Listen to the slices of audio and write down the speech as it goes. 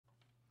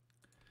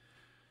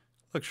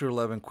Lecture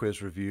 11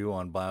 quiz review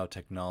on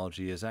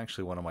biotechnology is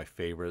actually one of my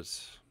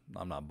favorites.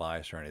 I'm not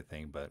biased or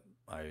anything, but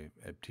I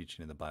am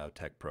teaching in the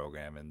biotech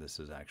program, and this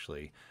is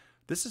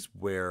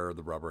where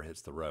the rubber hits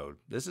the road.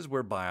 This is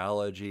where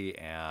biology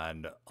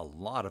and a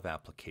lot of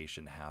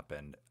application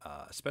happen,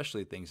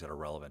 especially things that are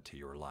relevant to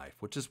your life,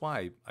 which is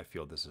why I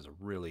feel this is a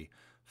really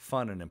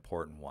fun and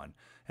important one.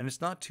 And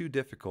it's not too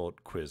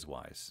difficult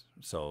quiz-wise,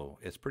 so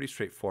it's pretty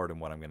straightforward in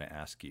what I'm going to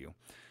ask you.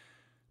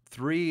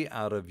 3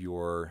 out of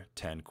your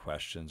 10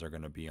 questions are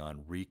going to be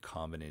on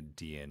recombinant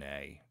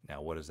DNA.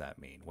 Now, what does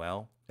that mean?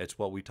 Well, it's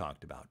what we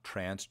talked about,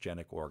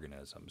 transgenic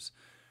organisms.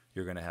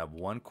 You're going to have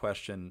one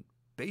question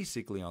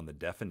basically on the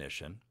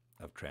definition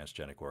of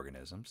transgenic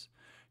organisms.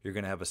 You're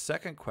going to have a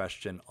second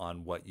question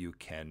on what you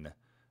can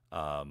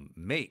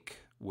make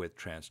with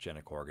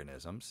transgenic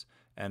organisms,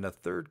 and a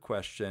third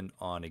question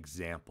on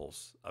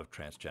examples of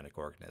transgenic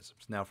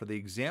organisms. Now, for the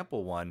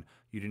example one,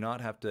 you do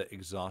not have to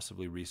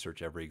exhaustively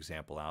research every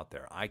example out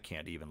there. I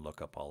can't even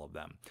look up all of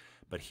them.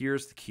 But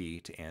here's the key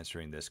to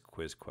answering this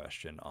quiz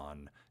question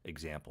on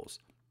examples.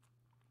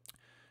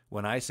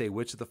 When I say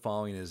which of the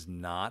following is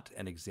not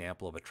an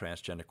example of a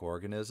transgenic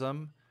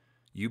organism,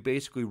 you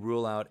basically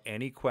rule out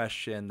any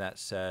question that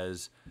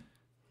says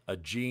a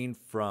gene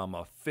from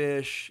a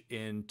fish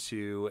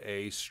into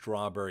a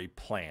strawberry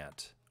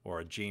plant, or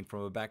a gene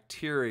from a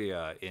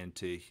bacteria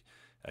into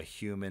a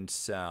human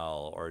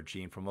cell, or a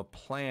gene from a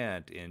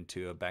plant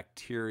into a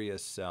bacteria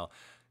cell.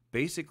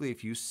 Basically,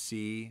 if you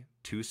see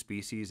 2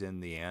 species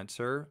in the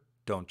answer,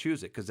 don't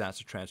choose it, because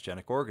that's a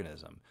transgenic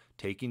organism.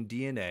 Taking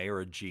DNA or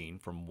a gene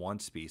from one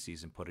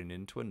species and putting it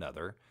into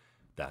another,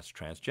 that's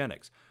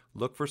transgenics.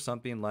 Look for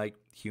something like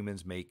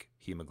humans make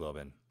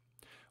hemoglobin,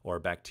 or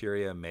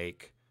bacteria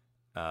make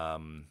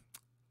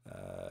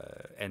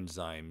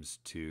enzymes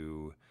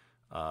to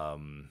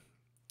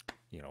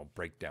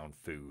break down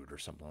food or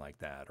something like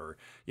that, or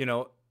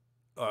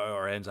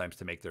or enzymes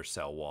to make their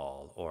cell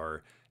wall.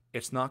 Or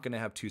it's not going to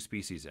have 2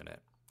 species in it,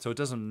 so it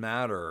doesn't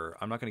matter.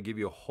 I'm not going to give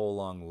you a whole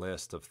long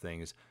list of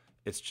things.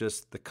 It's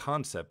just the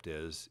concept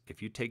is,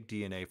 if you take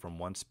DNA from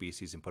one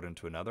species and put it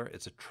into another,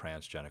 it's a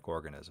transgenic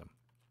organism.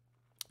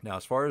 Now,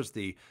 as far as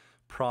the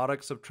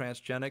products of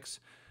transgenics,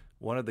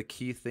 one of the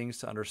key things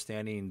to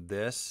understanding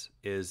this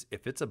is,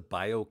 if it's a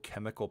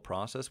biochemical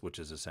process, which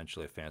is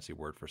essentially a fancy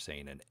word for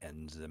saying an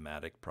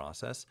enzymatic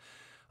process,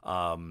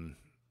 the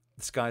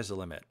sky's the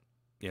limit.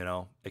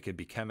 It could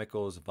be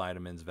chemicals,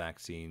 vitamins,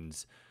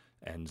 vaccines,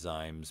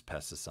 enzymes,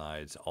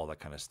 pesticides, all that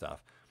kind of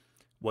stuff.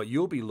 What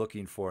you'll be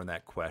looking for in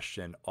that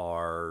question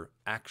are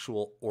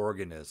actual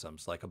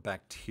organisms, like a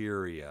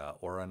bacteria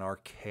or an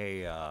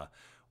archaea,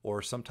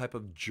 or some type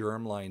of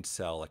germline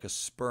cell, like a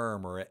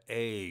sperm or an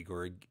egg,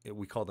 or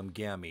we call them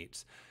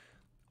gametes.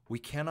 We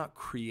cannot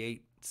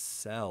create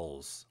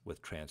cells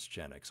with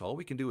transgenics. All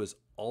we can do is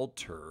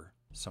alter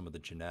some of the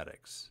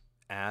genetics,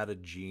 add a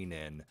gene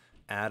in,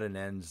 add an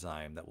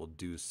enzyme that will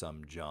do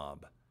some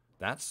job.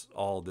 That's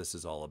all this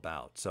is all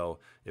about. So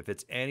if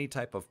it's any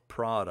type of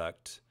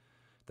product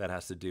that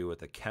has to do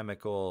with a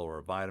chemical or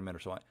a vitamin or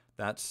so on,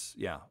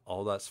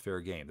 all that's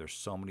fair game. There's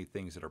so many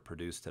things that are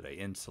produced today,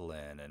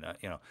 insulin and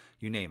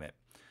you name it.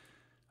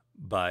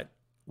 But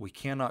we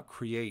cannot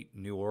create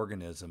new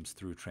organisms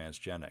through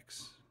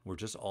transgenics. We're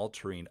just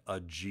altering a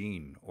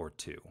gene or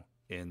two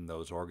in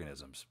those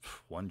organisms.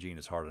 One gene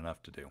is hard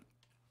enough to do.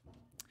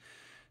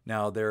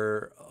 Now,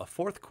 a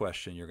fourth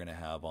question you're going to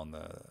have on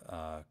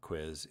the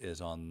quiz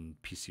is on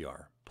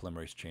PCR,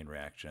 polymerase chain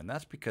reaction. And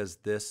that's because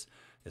this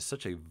is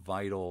such a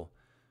vital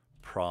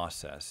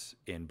process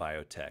in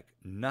biotech.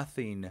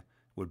 Nothing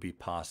would be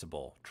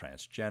possible.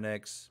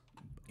 Transgenics,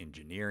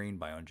 engineering,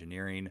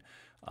 bioengineering,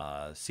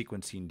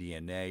 sequencing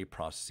DNA,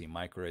 processing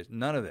microarrays,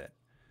 none of it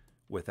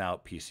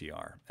without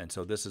PCR. And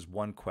so this is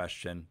one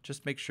question.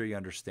 Just make sure you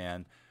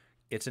understand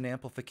it's an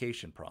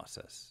amplification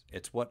process.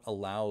 It's what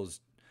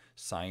allows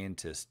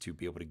scientists to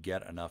be able to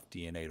get enough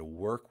DNA to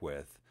work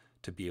with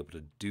to be able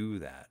to do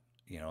that.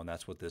 And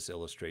that's what this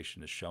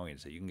illustration is showing,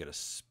 is that you can get a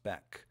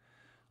speck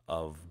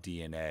of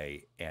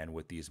DNA, and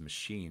with these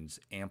machines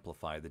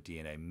amplify the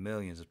DNA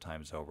millions of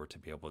times over to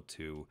be able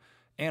to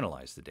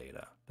analyze the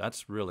data.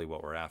 That's really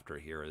what we're after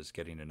here, is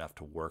getting enough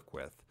to work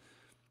with.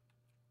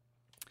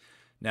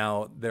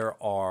 Now, there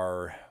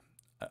are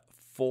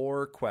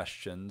 4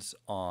 questions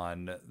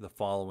on the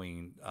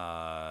following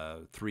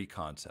 3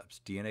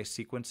 concepts: DNA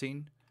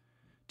sequencing,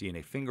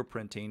 DNA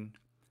fingerprinting,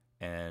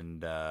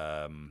 and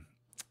DNA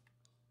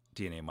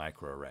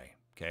microarray.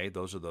 Okay,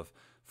 those are the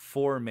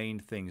 4 main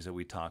things that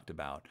we talked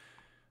about,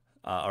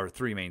 or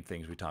 3 main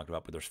things we talked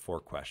about, but there's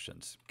 4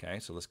 questions. Okay,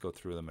 so let's go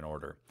through them in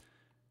order.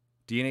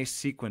 DNA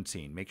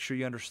sequencing, make sure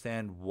you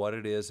understand what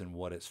it is and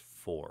what it's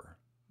for.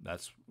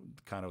 That's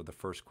kind of the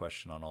first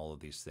question on all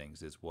of these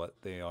things, is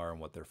what they are and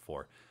what they're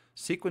for.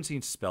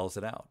 Sequencing spells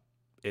it out.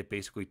 It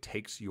basically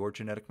takes your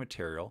genetic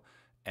material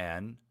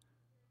and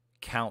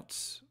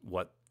counts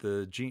what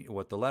the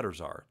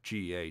letters are,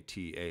 G, A,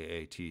 T, A,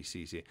 A, T,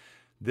 C, C.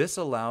 This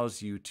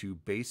allows you to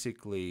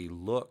basically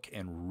look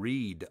and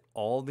read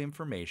all the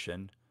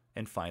information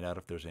and find out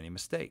if there's any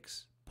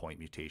mistakes. point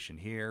mutation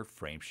here,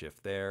 frame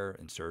shift there,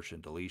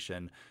 insertion,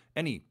 deletion,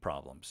 any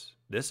problems.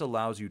 This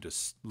allows you to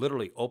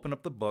literally open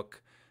up the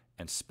book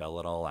and spell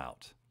it all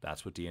out.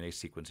 That's what DNA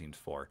sequencing is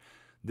for.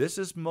 This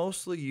is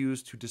mostly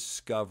used to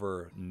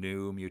discover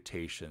new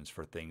mutations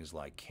for things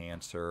like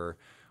cancer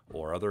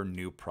or other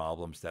new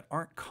problems that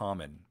aren't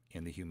common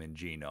in the human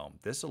genome.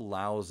 This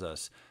allows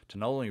us to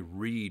not only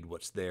read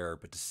what's there,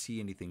 but to see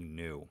anything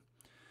new.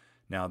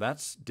 Now,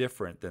 that's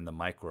different than the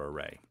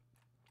microarray.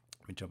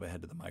 Let me jump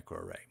ahead to the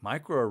microarray.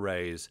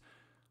 Microarrays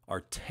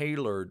are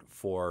tailored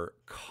for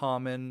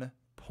common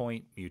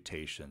point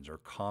mutations or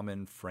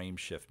common frame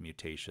shift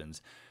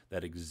mutations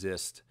that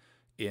exist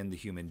in the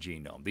human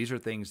genome. These are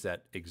things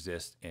that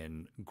exist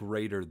in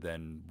greater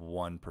than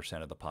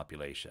 1% of the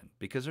population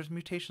because there's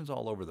mutations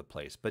all over the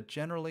place. But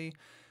generally,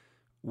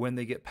 when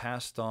they get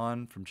passed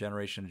on from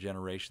generation to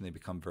generation, they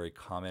become very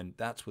common.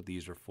 That's what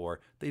these are for.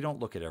 They don't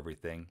look at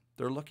everything.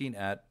 They're looking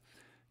at,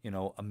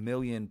 1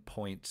 million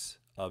points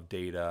of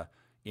data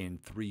in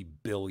 3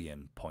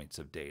 billion points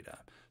of data.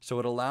 So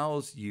it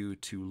allows you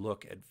to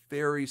look at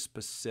very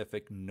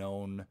specific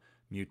known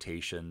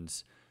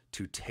mutations,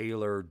 to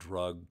tailor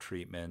drug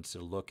treatments,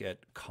 to look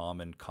at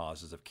common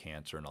causes of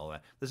cancer and all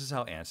that. This is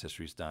how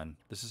Ancestry's done.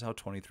 This is how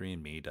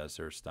 23andMe does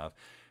their stuff.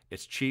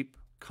 It's cheap,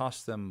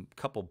 costs them a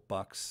couple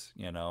bucks,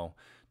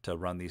 to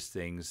run these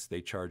things.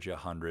 They charge you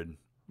 $100,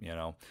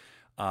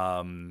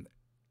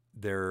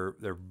 They're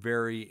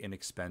very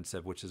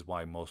inexpensive, which is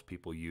why most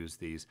people use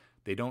these.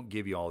 They don't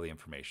give you all the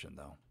information,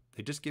 though.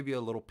 They just give you a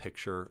little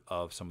picture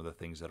of some of the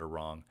things that are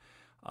wrong.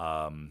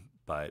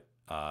 But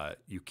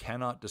you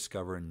cannot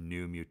discover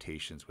new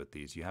mutations with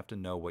these. You have to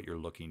know what you're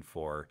looking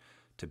for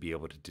to be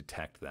able to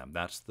detect them.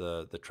 That's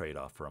the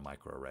trade-off for a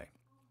microarray.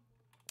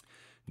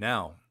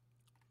 Now,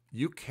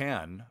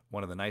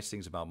 one of the nice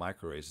things about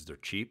microarrays is they're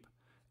cheap,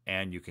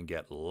 and you can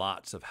get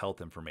lots of health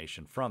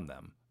information from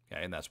them.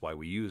 Okay, and that's why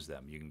we use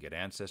them. You can get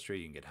Ancestry,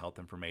 you can get health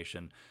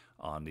information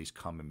on these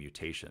common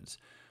mutations.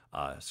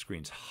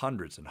 Screens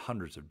hundreds and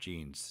hundreds of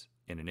genes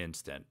in an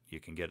instant.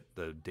 You can get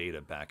the data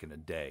back in a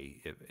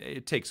day.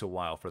 It takes a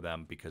while for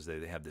them because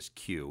they have this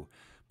queue,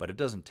 but it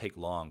doesn't take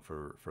long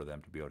for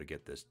them to be able to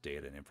get this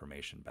data and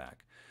information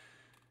back.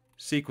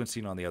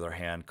 Sequencing, on the other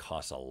hand,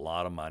 costs a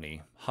lot of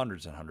money,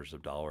 hundreds and hundreds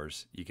of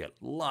dollars. You get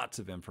lots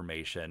of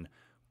information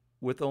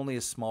with only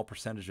a small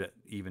percentage of it,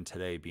 even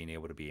today, being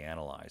able to be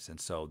analyzed.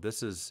 And so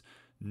this is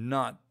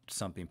not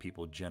something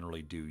people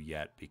generally do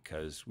yet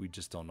because we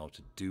just don't know what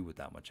to do with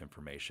that much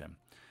information.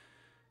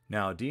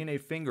 Now,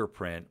 DNA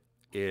fingerprint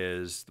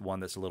is the one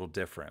that's a little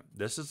different.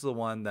 This is the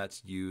one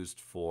that's used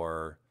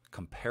for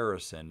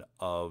comparison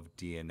of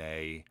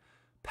DNA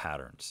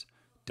patterns.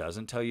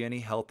 Doesn't tell you any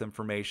health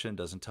information,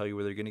 doesn't tell you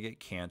whether you're going to get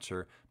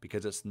cancer,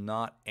 because it's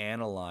not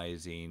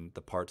analyzing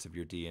the parts of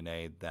your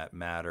DNA that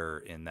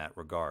matter in that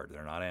regard.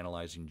 They're not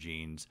analyzing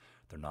genes,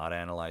 they're not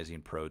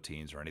analyzing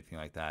proteins or anything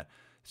like that.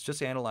 It's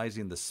just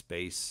analyzing the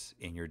space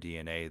in your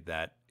DNA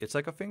that it's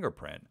like a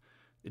fingerprint.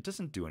 It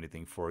doesn't do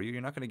anything for you.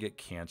 You're not going to get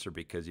cancer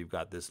because you've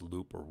got this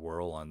loop or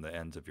whorl on the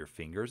ends of your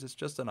fingers. It's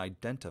just an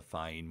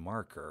identifying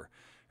marker.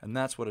 And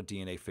that's what a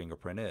DNA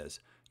fingerprint is.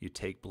 You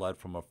take blood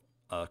from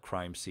a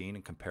crime scene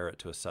and compare it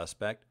to a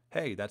suspect.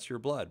 Hey, that's your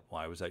blood.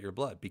 Why was that your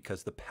blood?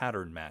 Because the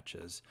pattern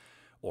matches.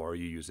 Or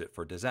you use it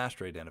for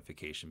disaster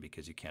identification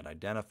because you can't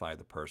identify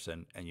the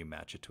person and you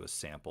match it to a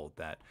sample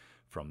that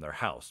from their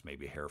house,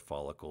 maybe hair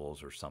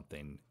follicles or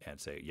something, and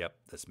say, yep,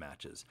 this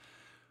matches.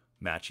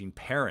 Matching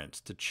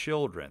parents to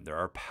children. There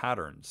are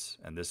patterns,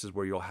 and this is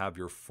where you'll have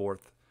your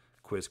fourth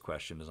quiz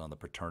question is on the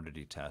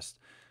paternity test.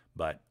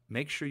 But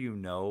make sure you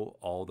know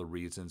all the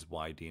reasons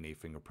why DNA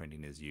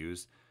fingerprinting is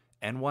used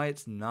and why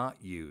it's not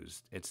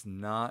used. It's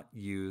not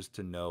used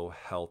to know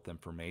health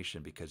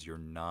information because you're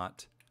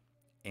not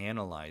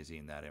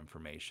analyzing that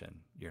information.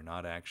 You're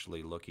not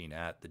actually looking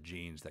at the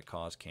genes that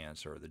cause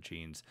cancer or the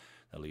genes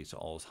that lead to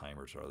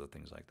Alzheimer's or other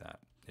things like that.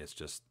 It's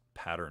just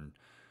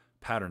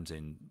patterns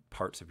in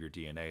parts of your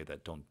DNA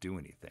that don't do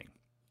anything.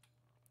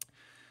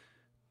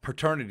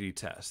 Paternity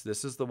test.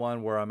 This is the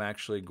one where I'm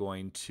actually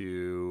going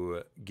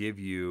to give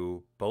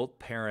you both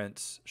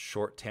parents'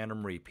 short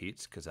tandem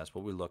repeats, because that's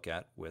what we look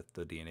at with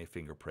the DNA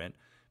fingerprint.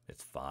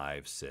 It's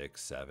 5,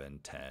 6, 7,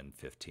 10,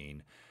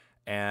 15.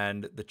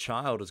 And the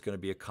child is going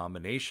to be a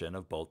combination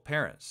of both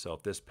parents. So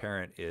if this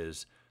parent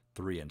is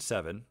 3 and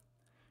 7,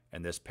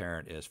 and this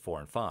parent is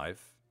 4 and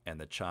 5, and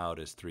the child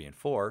is 3 and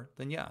 4,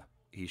 then yeah,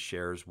 he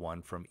shares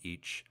one from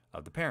each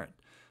of the parent.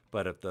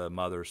 But if the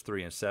mother's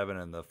 3 and 7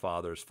 and the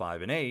father's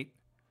 5 and 8,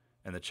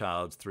 and the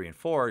child's 3 and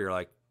 4, you're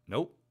like,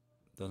 nope,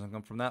 doesn't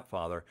come from that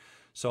father.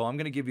 So I'm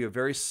going to give you a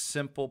very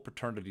simple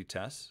paternity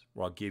test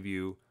where I'll give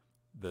you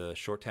the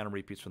short tandem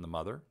repeats from the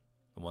mother,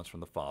 the ones from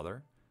the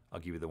father.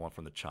 I'll give you the one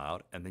from the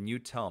child. And then you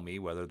tell me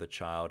whether the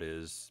child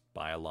is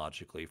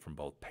biologically from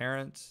both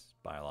parents,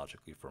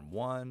 biologically from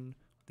one,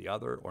 the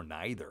other, or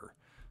neither.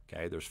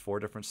 Okay, there's 4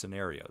 different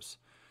scenarios.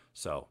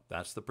 So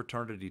that's the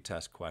paternity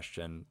test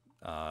question.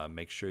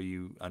 Make sure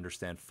you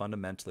understand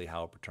fundamentally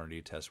how a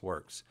paternity test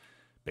works.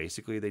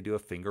 Basically, they do a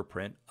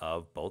fingerprint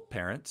of both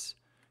parents,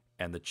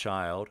 and the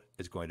child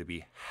is going to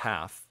be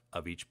half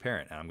of each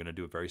parent. And I'm going to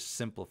do a very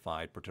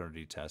simplified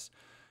paternity test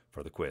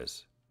for the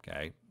quiz.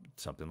 Okay,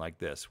 something like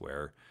this,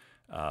 where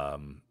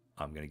I'm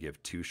going to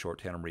give 2 short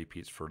tandem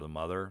repeats for the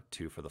mother,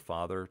 2 for the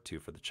father,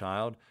 2 for the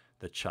child.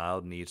 The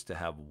child needs to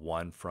have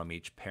 1 from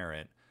each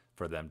parent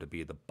for them to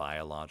be the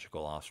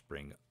biological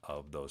offspring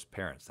of those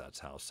parents. That's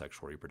how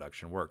sexual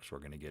reproduction works. We're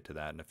going to get to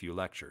that in a few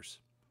lectures.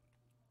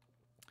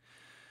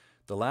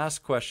 The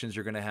last questions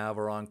you're going to have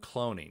are on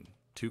cloning.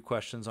 2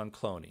 questions on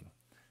cloning.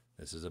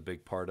 This is a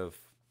big part of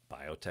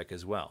biotech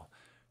as well.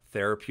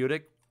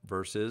 Therapeutic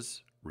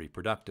versus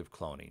reproductive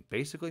cloning.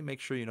 Basically, make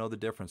sure you know the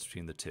difference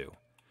between the two.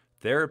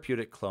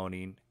 Therapeutic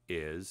cloning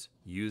is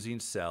using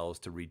cells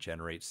to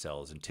regenerate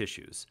cells and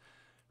tissues.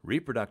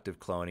 Reproductive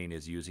cloning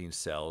is using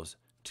cells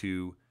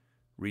to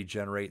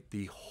regenerate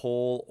the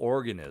whole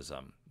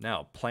organism.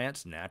 Now,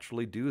 plants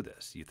naturally do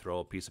this. You throw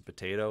a piece of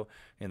potato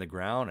in the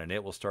ground and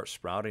it will start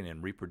sprouting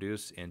and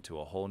reproduce into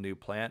a whole new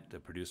plant to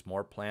produce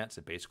more plants.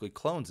 It basically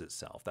clones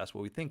itself. That's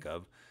what we think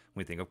of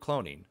when we think of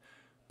cloning.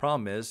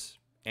 Problem is,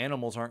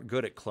 animals aren't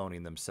good at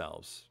cloning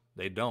themselves.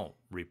 They don't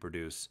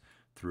reproduce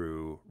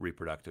through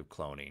reproductive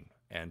cloning.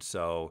 And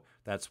so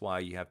that's why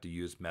you have to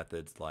use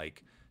methods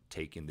like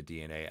taking the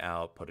DNA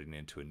out, putting it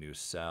into a new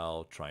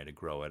cell, trying to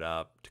grow it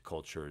up, to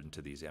culture it into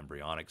these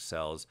embryonic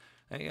cells.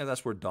 And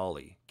that's where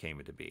Dolly came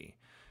into be.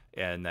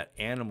 And that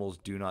animals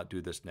do not do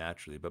this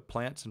naturally, but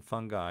plants and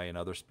fungi and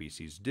other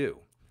species do.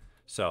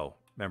 So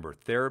remember,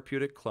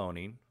 therapeutic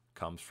cloning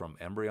comes from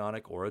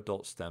embryonic or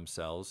adult stem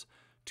cells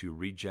to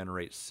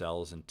regenerate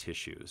cells and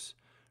tissues.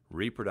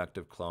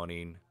 Reproductive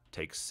cloning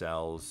takes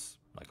cells,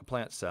 like a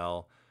plant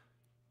cell,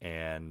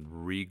 and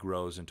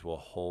regrows into a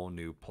whole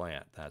new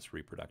plant. That's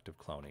reproductive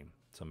cloning.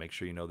 So make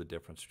sure you know the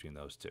difference between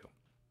those two.